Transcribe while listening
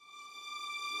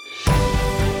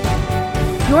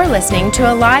You're listening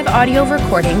to a live audio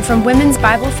recording from Women's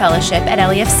Bible Fellowship at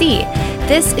LEFC.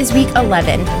 This is week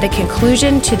 11, the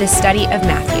conclusion to the study of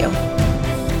Matthew.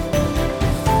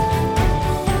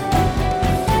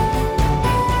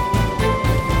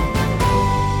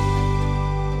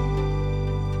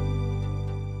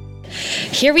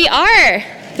 Here we are,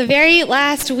 the very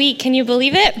last week. Can you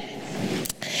believe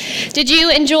it? Did you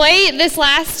enjoy this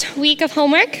last week of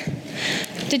homework?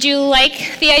 Did you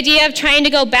like the idea of trying to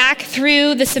go back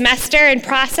through the semester and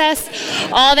process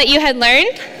all that you had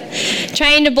learned?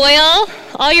 Trying to boil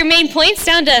all your main points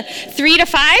down to 3 to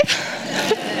 5?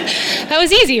 That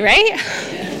was easy, right?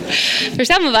 For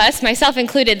some of us, myself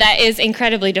included, that is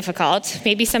incredibly difficult.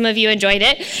 Maybe some of you enjoyed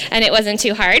it and it wasn't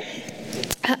too hard.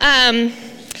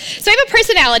 So I have a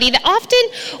personality that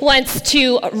often wants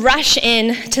to rush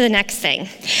in to the next thing.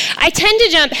 I tend to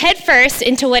jump headfirst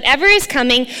into whatever is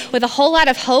coming with a whole lot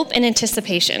of hope and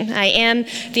anticipation. I am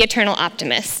the eternal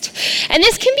optimist. And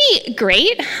this can be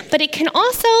great, but it can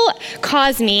also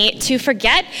cause me to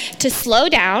forget to slow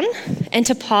down and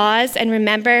to pause and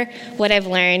remember what I've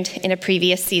learned in a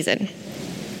previous season.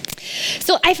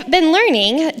 So I've been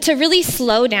learning to really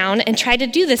slow down and try to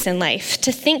do this in life,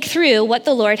 to think through what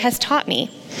the Lord has taught me.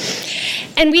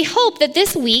 And we hope that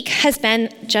this week has been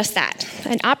just that,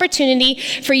 an opportunity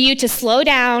for you to slow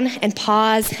down and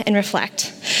pause and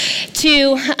reflect,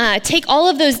 to take all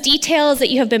of those details that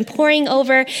you have been poring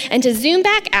over and to zoom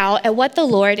back out at what the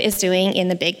Lord is doing in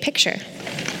the big picture.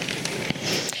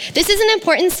 This is an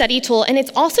important study tool, and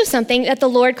it's also something that the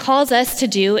Lord calls us to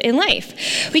do in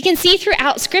life. We can see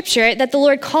throughout Scripture that the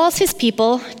Lord calls his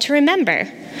people to remember.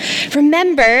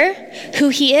 Remember who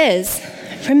he is.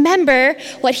 Remember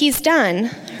what he's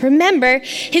done. Remember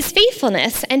his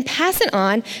faithfulness and pass it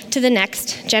on to the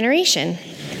next generation.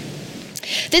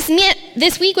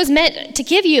 This week was meant to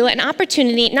give you an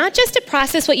opportunity not just to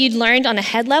process what you'd learned on a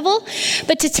head level,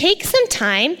 but to take some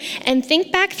time and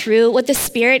think back through what the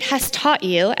Spirit has taught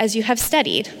you as you have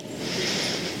studied.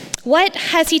 What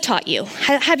has he taught you?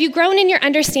 Have you grown in your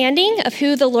understanding of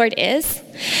who the Lord is?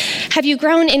 Have you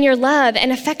grown in your love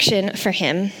and affection for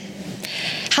him?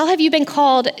 How have you been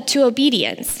called to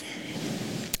obedience?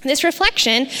 This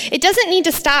reflection, it doesn't need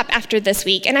to stop after this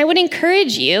week, and I would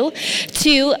encourage you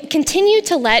to continue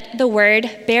to let the word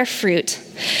bear fruit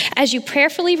as you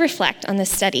prayerfully reflect on this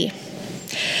study.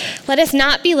 Let us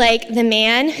not be like the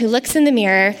man who looks in the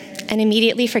mirror and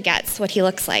immediately forgets what he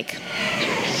looks like.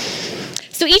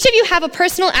 So each of you have a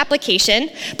personal application,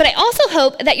 but I also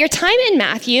hope that your time in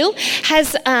Matthew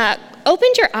has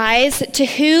opened your eyes to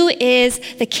who is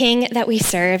the King that we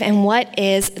serve and what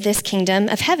is this kingdom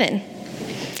of heaven.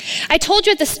 I told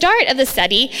you at the start of the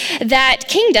study that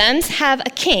kingdoms have a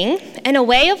king and a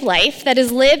way of life that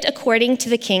is lived according to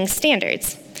the king's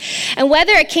standards. And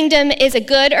whether a kingdom is a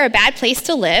good or a bad place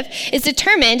to live is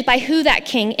determined by who that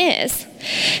king is.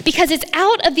 Because it's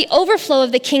out of the overflow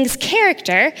of the king's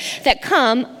character that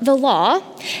come the law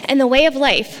and the way of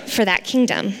life for that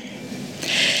kingdom.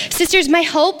 Sisters, my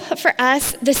hope for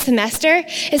us this semester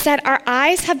is that our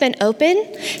eyes have been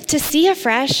open to see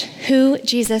afresh who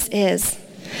Jesus is,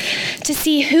 to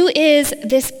see who is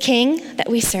this King that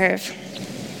we serve.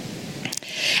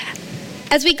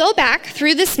 As we go back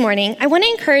through this morning, I want to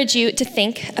encourage you to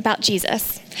think about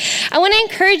Jesus. I want to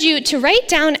encourage you to write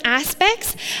down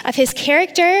aspects of his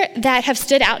character that have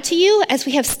stood out to you as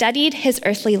we have studied his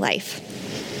earthly life.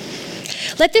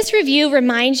 Let this review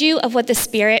remind you of what the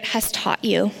Spirit has taught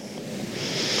you.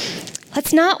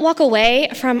 Let's not walk away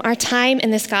from our time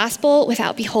in this gospel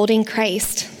without beholding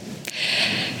Christ.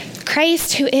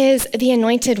 Christ who is the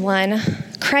anointed one.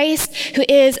 Christ who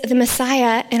is the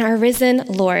Messiah and our risen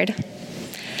Lord.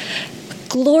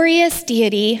 Glorious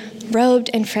deity robed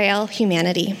in frail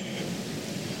humanity.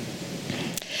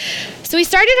 So we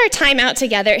started our time out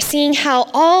together seeing how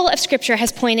all of Scripture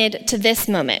has pointed to this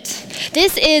moment.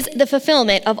 This is the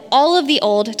fulfillment of all of the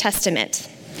Old Testament.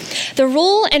 The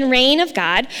rule and reign of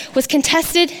God was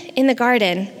contested in the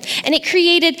garden, and it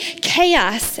created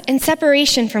chaos and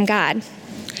separation from God.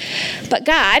 But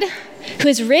God, who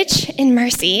is rich in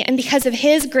mercy, and because of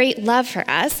his great love for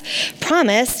us,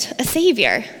 promised a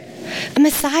Savior, a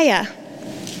Messiah.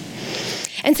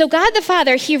 And so God the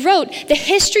Father, he wrote the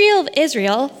history of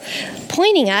Israel,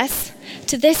 pointing us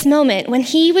to this moment when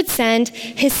he would send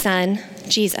his son,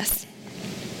 Jesus.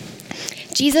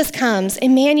 Jesus comes,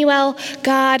 Emmanuel,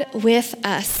 God with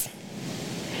us.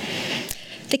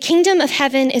 The kingdom of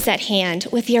heaven is at hand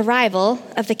with the arrival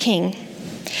of the King.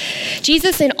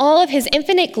 Jesus, in all of his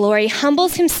infinite glory,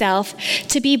 humbles himself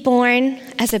to be born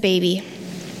as a baby.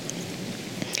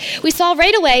 We saw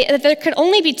right away that there could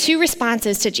only be two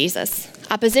responses to Jesus: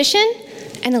 opposition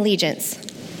and allegiance.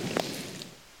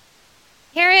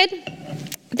 Herod,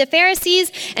 the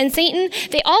Pharisees, and Satan,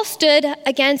 they all stood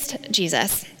against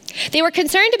Jesus. They were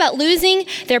concerned about losing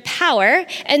their power,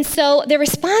 and so their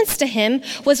response to him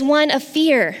was one of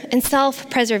fear and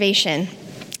self-preservation.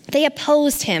 They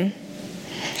opposed him.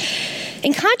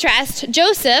 In contrast,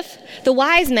 Joseph, the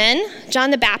wise men,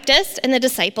 John the Baptist, and the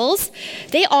disciples,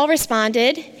 they all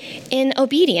responded in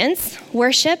obedience,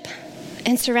 worship,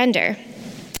 and surrender.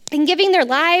 In giving their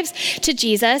lives to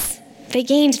Jesus, they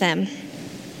gained them.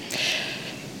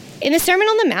 In the Sermon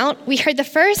on the Mount, we heard the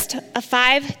first of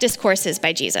 5 discourses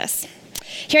by Jesus,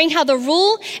 hearing how the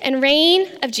rule and reign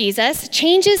of Jesus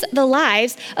changes the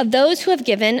lives of those who have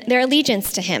given their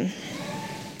allegiance to him.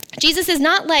 Jesus is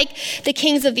not like the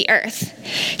kings of the earth.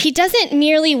 He doesn't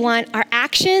merely want our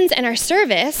actions and our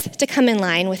service to come in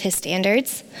line with his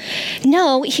standards.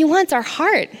 No, he wants our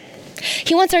heart.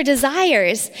 He wants our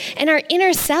desires and our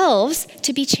inner selves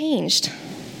to be changed.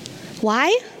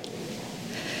 Why?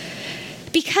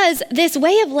 Because this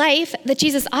way of life that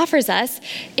Jesus offers us,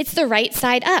 it's the right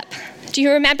side up. Do you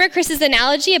remember Chris's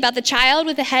analogy about the child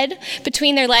with the head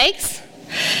between their legs?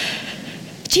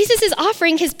 Jesus is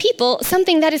offering his people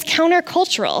something that is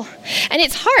countercultural. And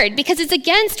it's hard because it's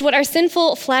against what our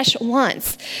sinful flesh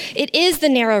wants. It is the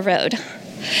narrow road.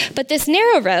 But this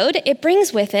narrow road, it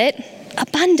brings with it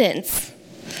abundance.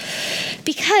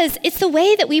 Because it's the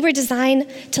way that we were designed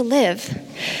to live.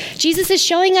 Jesus is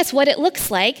showing us what it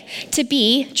looks like to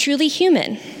be truly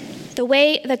human, the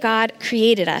way that God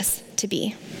created us to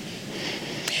be.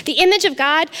 The image of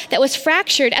God that was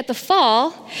fractured at the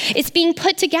fall is being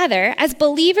put together as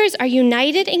believers are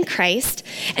united in Christ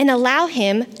and allow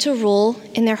him to rule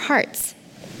in their hearts.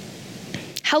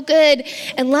 How good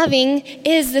and loving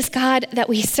is this God that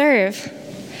we serve?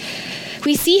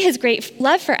 We see his great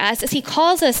love for us as he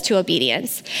calls us to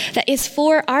obedience that is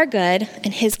for our good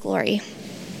and his glory.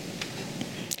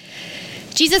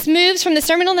 Jesus moves from the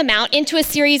Sermon on the Mount into a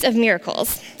series of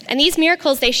miracles. And these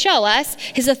miracles, they show us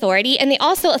his authority, and they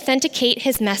also authenticate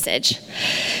his message.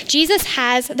 Jesus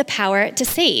has the power to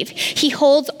save. He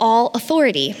holds all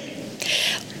authority.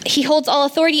 He holds all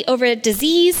authority over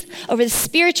disease, over the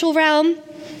spiritual realm,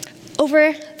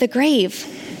 over the grave.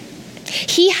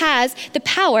 He has the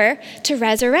power to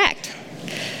resurrect.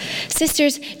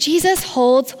 Sisters, Jesus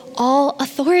holds all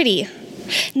authority.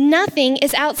 Nothing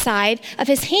is outside of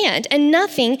his hand, and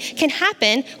nothing can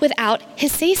happen without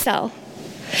his say-so.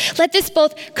 Let this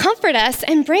both comfort us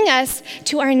and bring us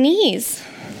to our knees.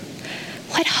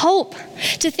 What hope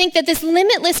to think that this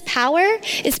limitless power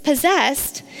is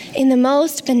possessed in the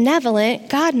most benevolent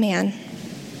God-man.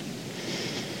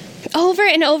 Over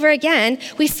and over again,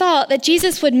 we saw that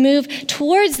Jesus would move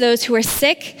towards those who are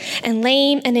sick and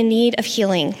lame and in need of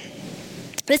healing.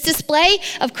 This display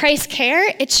of Christ's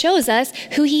care, it shows us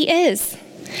who he is.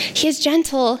 He is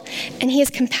gentle and he is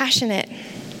compassionate.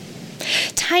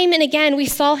 Time and again, we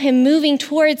saw him moving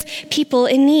towards people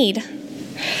in need.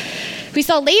 We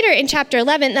saw later in chapter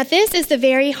 11 that this is the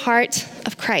very heart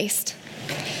of Christ.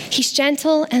 He's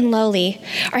gentle and lowly.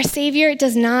 Our Savior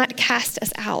does not cast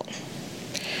us out.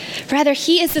 Rather,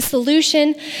 he is the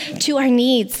solution to our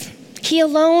needs. He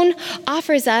alone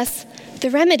offers us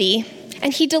the remedy,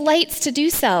 and he delights to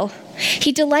do so.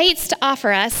 He delights to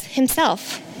offer us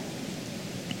himself.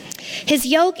 His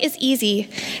yoke is easy,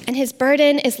 and his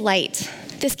burden is light.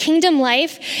 This kingdom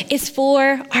life is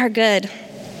for our good.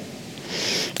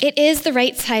 It is the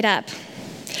right side up.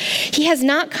 He has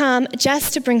not come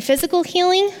just to bring physical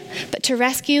healing, but to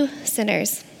rescue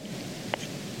sinners.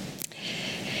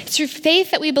 It's through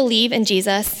faith that we believe in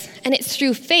Jesus, and it's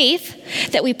through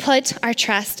faith that we put our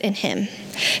trust in him.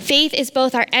 Faith is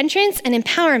both our entrance and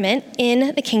empowerment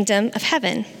in the kingdom of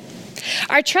heaven.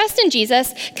 Our trust in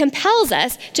Jesus compels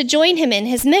us to join him in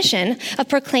his mission of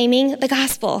proclaiming the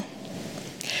gospel.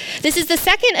 This is the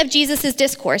second of Jesus'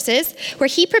 discourses where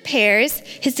he prepares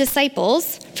his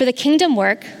disciples for the kingdom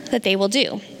work that they will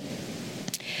do.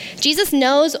 Jesus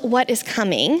knows what is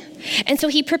coming, and so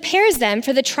he prepares them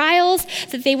for the trials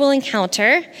that they will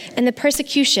encounter and the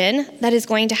persecution that is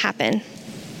going to happen.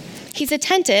 He's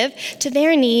attentive to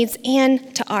their needs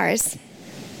and to ours.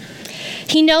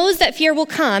 He knows that fear will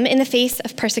come in the face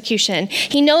of persecution.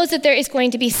 He knows that there is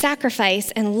going to be sacrifice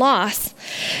and loss.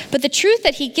 But the truth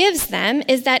that he gives them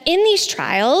is that in these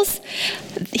trials,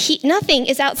 nothing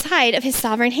is outside of his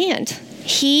sovereign hand.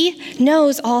 He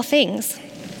knows all things.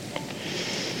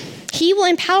 He will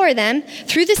empower them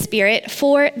through the Spirit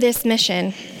for this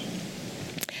mission.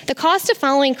 The cost of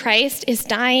following Christ is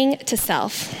dying to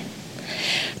self.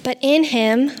 But in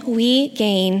him, we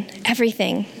gain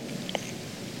everything.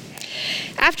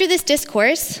 After this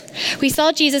discourse, we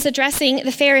saw Jesus addressing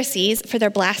the Pharisees for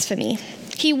their blasphemy.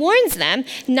 He warns them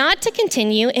not to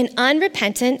continue in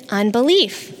unrepentant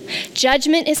unbelief.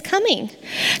 Judgment is coming.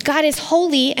 God is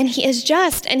holy and he is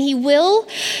just, and he will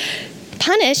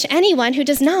punish anyone who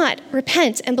does not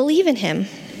repent and believe in him.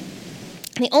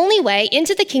 The only way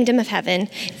into the kingdom of heaven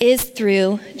is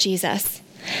through Jesus.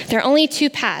 There are only two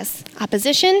paths: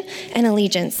 opposition and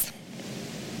allegiance.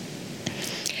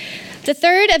 The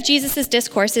third of Jesus'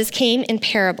 discourses came in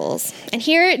parables. And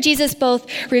here Jesus both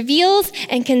reveals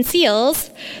and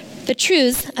conceals the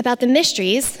truths about the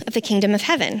mysteries of the kingdom of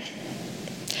heaven.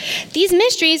 These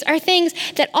mysteries are things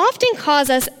that often cause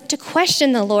us to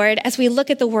question the Lord as we look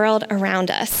at the world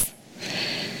around us.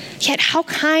 Yet how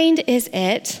kind is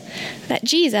it that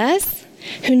Jesus,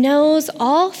 who knows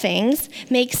all things,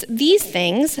 makes these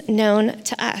things known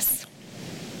to us?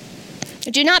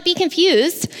 Do not be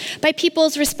confused by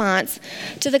people's response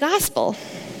to the gospel.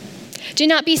 Do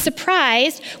not be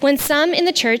surprised when some in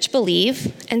the church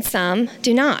believe and some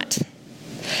do not.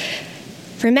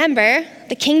 Remember,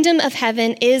 the kingdom of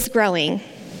heaven is growing,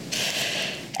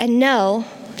 and know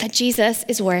that Jesus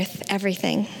is worth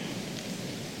everything.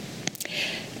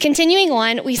 Continuing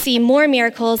on, we see more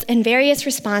miracles and various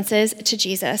responses to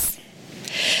Jesus.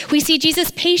 We see Jesus'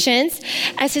 patience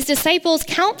as his disciples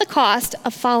count the cost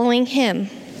of following him.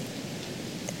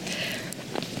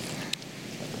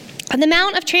 On the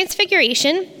Mount of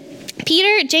Transfiguration,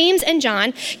 Peter, James, and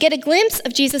John get a glimpse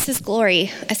of Jesus'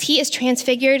 glory as he is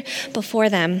transfigured before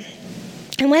them.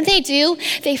 And when they do,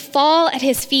 they fall at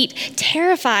his feet,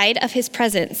 terrified of his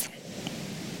presence.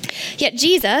 Yet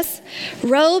Jesus,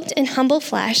 robed in humble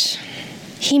flesh,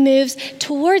 he moves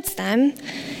towards them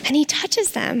and he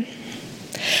touches them.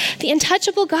 The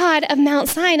untouchable God of Mount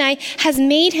Sinai has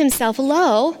made himself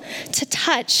low to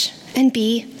touch and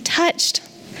be touched.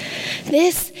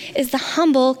 This is the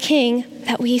humble King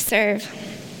that we serve.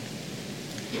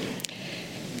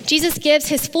 Jesus gives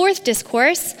his fourth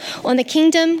discourse on the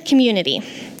kingdom community.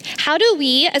 How do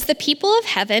we, as the people of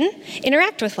heaven,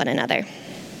 interact with one another?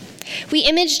 We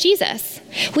image Jesus.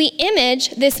 We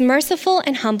image this merciful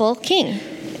and humble King.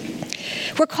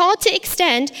 We're called to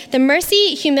extend the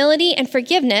mercy, humility, and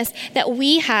forgiveness that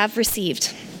we have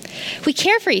received. We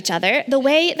care for each other the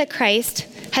way that Christ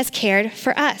has cared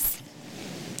for us.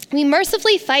 We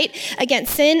mercifully fight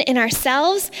against sin in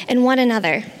ourselves and one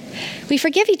another. We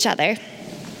forgive each other.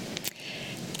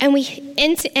 And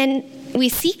we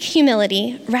seek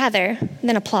humility rather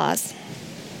than applause.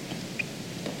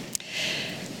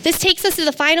 This takes us to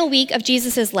the final week of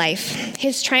Jesus' life.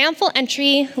 His triumphal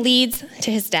entry leads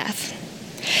to his death.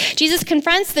 Jesus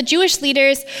confronts the Jewish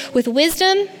leaders with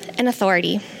wisdom and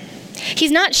authority.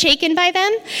 He's not shaken by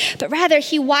them, but rather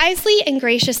he wisely and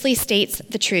graciously states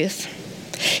the truth.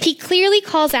 He clearly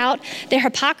calls out their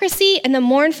hypocrisy and the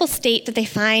mournful state that they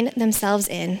find themselves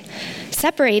in,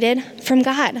 separated from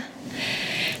God.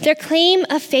 Their claim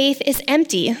of faith is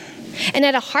empty, and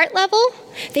at a heart level,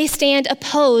 they stand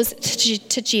opposed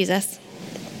to Jesus.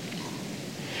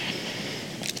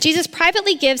 Jesus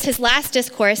privately gives his last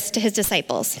discourse to his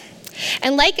disciples.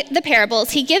 And like the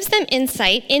parables, he gives them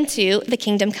insight into the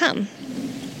kingdom come.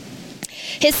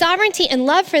 His sovereignty and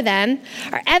love for them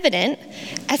are evident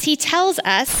as he tells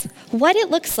us what it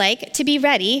looks like to be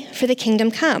ready for the kingdom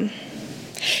come.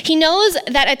 He knows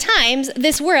that at times,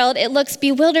 this world, it looks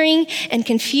bewildering and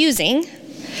confusing.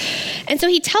 And so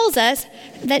he tells us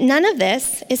that none of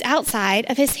this is outside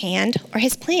of his hand or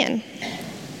his plan.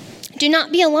 Do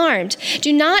not be alarmed.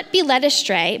 Do not be led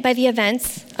astray by the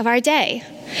events of our day.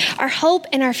 Our hope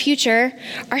and our future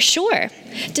are sure,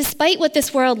 despite what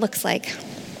this world looks like.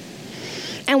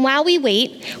 And while we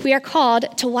wait, we are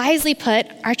called to wisely put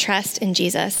our trust in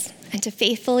Jesus and to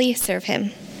faithfully serve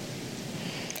him.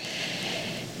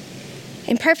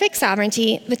 In perfect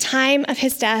sovereignty, the time of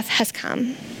his death has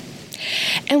come.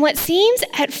 And what seems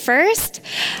at first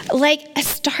like a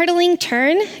startling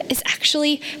turn is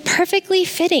actually perfectly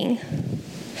fitting.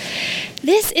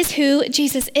 This is who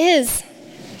Jesus is.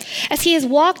 As he has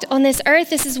walked on this earth,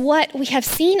 this is what we have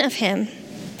seen of him.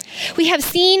 We have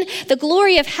seen the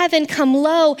glory of heaven come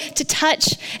low to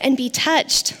touch and be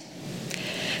touched.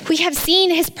 We have seen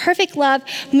his perfect love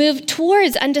move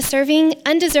towards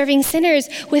undeserving sinners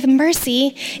with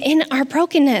mercy in our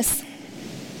brokenness.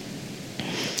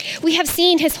 We have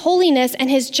seen his holiness and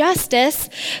his justice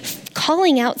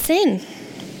calling out sin.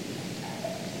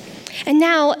 And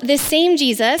now, this same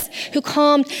Jesus who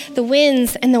calmed the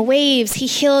winds and the waves, he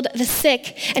healed the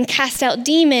sick and cast out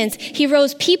demons, he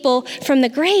rose people from the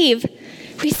grave,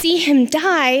 we see him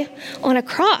die on a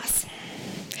cross.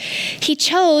 He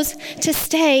chose to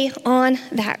stay on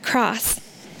that cross.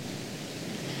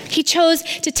 He chose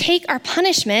to take our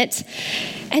punishment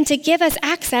and to give us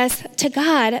access to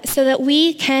God so that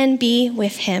we can be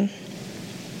with him.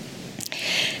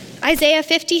 Isaiah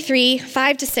 53,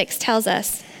 5-6 tells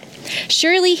us,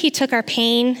 "Surely he took our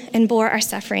pain and bore our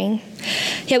suffering,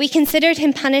 yet we considered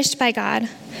him punished by God,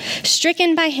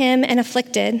 stricken by him and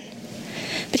afflicted.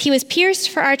 But he was pierced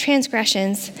for our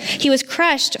transgressions. He was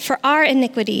crushed for our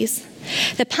iniquities.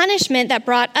 The punishment that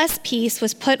brought us peace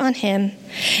was put on him,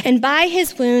 and by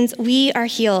his wounds we are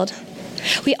healed.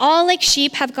 We all like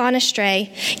sheep have gone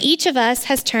astray. Each of us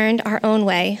has turned our own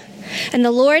way, and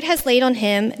the Lord has laid on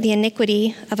him the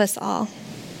iniquity of us all."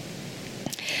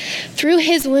 Through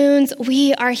his wounds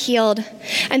we are healed,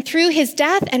 and through his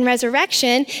death and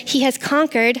resurrection he has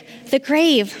conquered the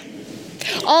grave.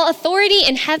 All authority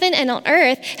in heaven and on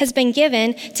earth has been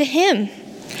given to him.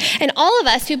 And all of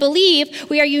us who believe,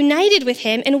 we are united with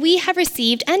him, and we have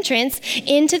received entrance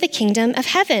into the kingdom of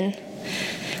heaven.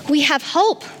 We have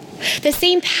hope. The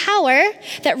same power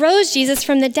that rose Jesus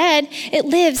from the dead, it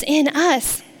lives in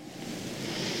us.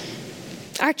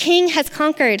 Our King has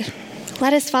conquered.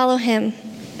 Let us follow him.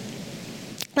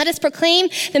 Let us proclaim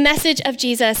the message of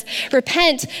Jesus.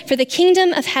 Repent, for the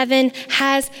kingdom of heaven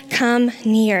has come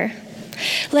near.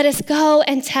 Let us go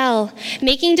and tell,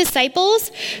 making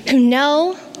disciples who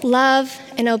know, love,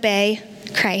 and obey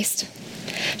Christ,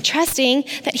 trusting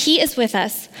that he is with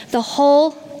us the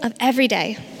whole of every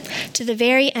day to the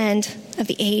very end of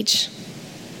the age.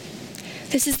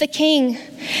 This is the King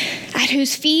at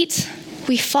whose feet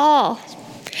we fall.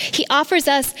 He offers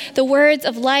us the words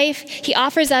of life. He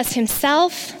offers us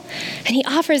himself, and he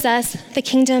offers us the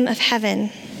kingdom of heaven.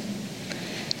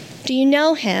 Do you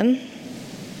know him?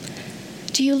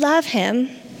 Do you love him?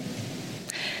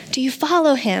 Do you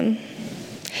follow him?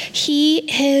 He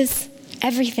is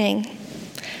everything.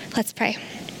 Let's pray.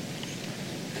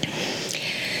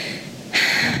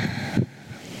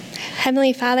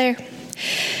 Heavenly Father,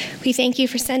 we thank you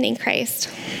for sending Christ.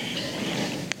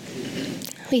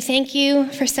 We thank you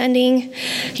for sending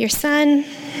your Son.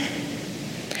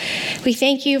 We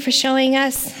thank you for showing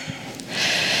us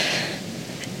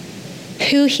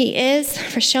who he is,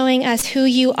 for showing us who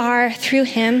you are through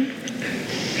him.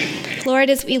 Lord,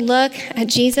 as we look at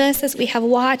Jesus, as we have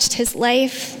watched his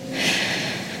life,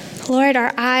 Lord,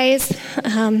 our eyes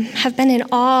have been in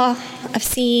awe of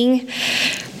seeing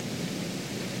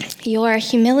your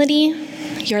humility,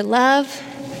 your love,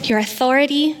 your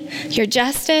authority, your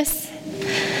justice.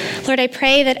 Lord, I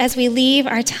pray that as we leave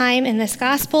our time in this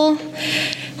gospel,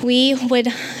 we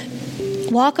would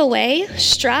walk away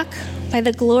struck by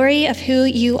the glory of who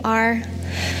you are.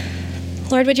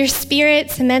 Lord, would your Spirit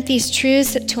cement these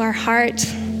truths to our heart?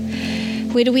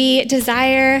 Would we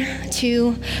desire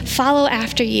to follow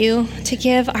after you, to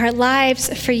give our lives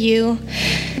for you?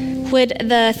 Would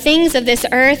the things of this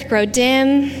earth grow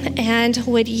dim, and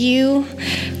would you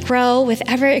grow with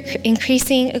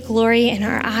ever-increasing glory in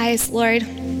our eyes, Lord?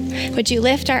 Would you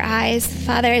lift our eyes,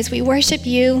 Father, as we worship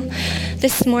you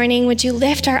this morning, would you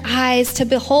lift our eyes to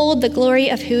behold the glory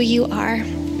of who you are?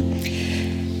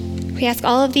 We ask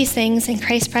all of these things in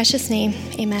Christ's precious name.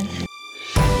 Amen.